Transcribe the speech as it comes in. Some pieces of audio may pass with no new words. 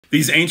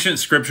These ancient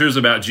scriptures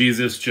about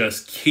Jesus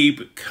just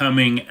keep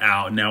coming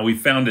out. Now, we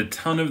found a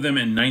ton of them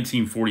in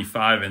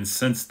 1945, and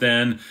since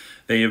then,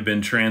 they have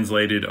been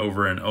translated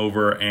over and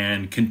over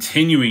and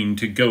continuing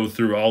to go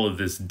through all of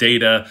this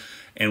data.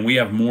 And we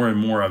have more and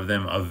more of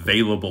them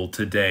available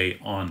today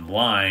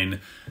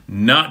online.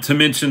 Not to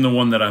mention the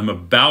one that I'm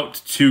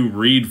about to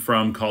read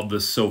from called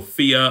the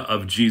Sophia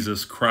of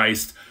Jesus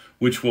Christ,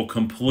 which will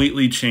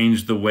completely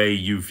change the way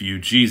you view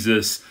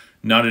Jesus.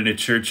 Not in a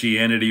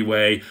churchianity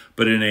way,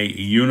 but in a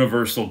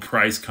universal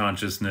Christ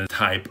consciousness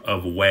type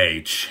of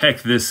way.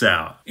 Check this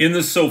out. In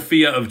the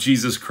Sophia of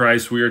Jesus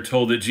Christ, we are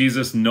told that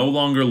Jesus no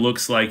longer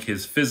looks like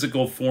his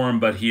physical form,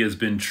 but he has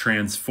been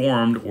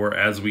transformed, or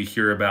as we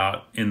hear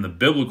about in the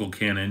biblical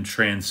canon,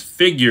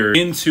 transfigured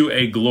into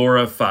a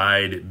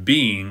glorified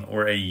being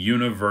or a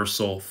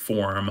universal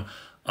form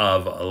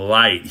of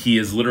light. He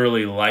is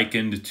literally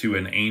likened to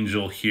an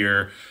angel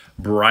here,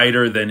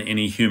 brighter than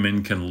any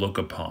human can look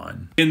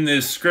upon. In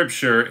this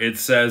scripture, it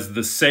says,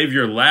 the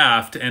Savior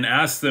laughed and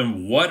asked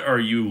them, what are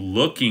you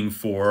looking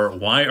for?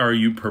 Why are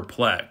you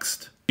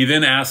perplexed? He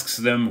then asks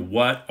them,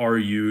 what are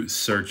you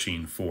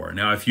searching for?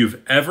 Now, if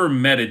you've ever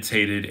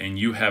meditated and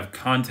you have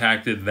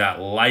contacted that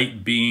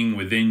light being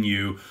within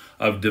you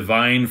of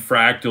divine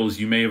fractals,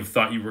 you may have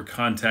thought you were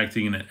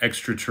contacting an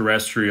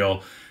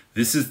extraterrestrial.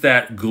 This is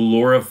that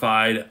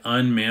glorified,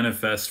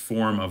 unmanifest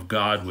form of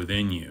God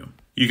within you.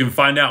 You can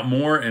find out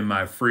more in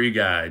my free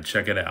guide.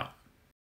 Check it out.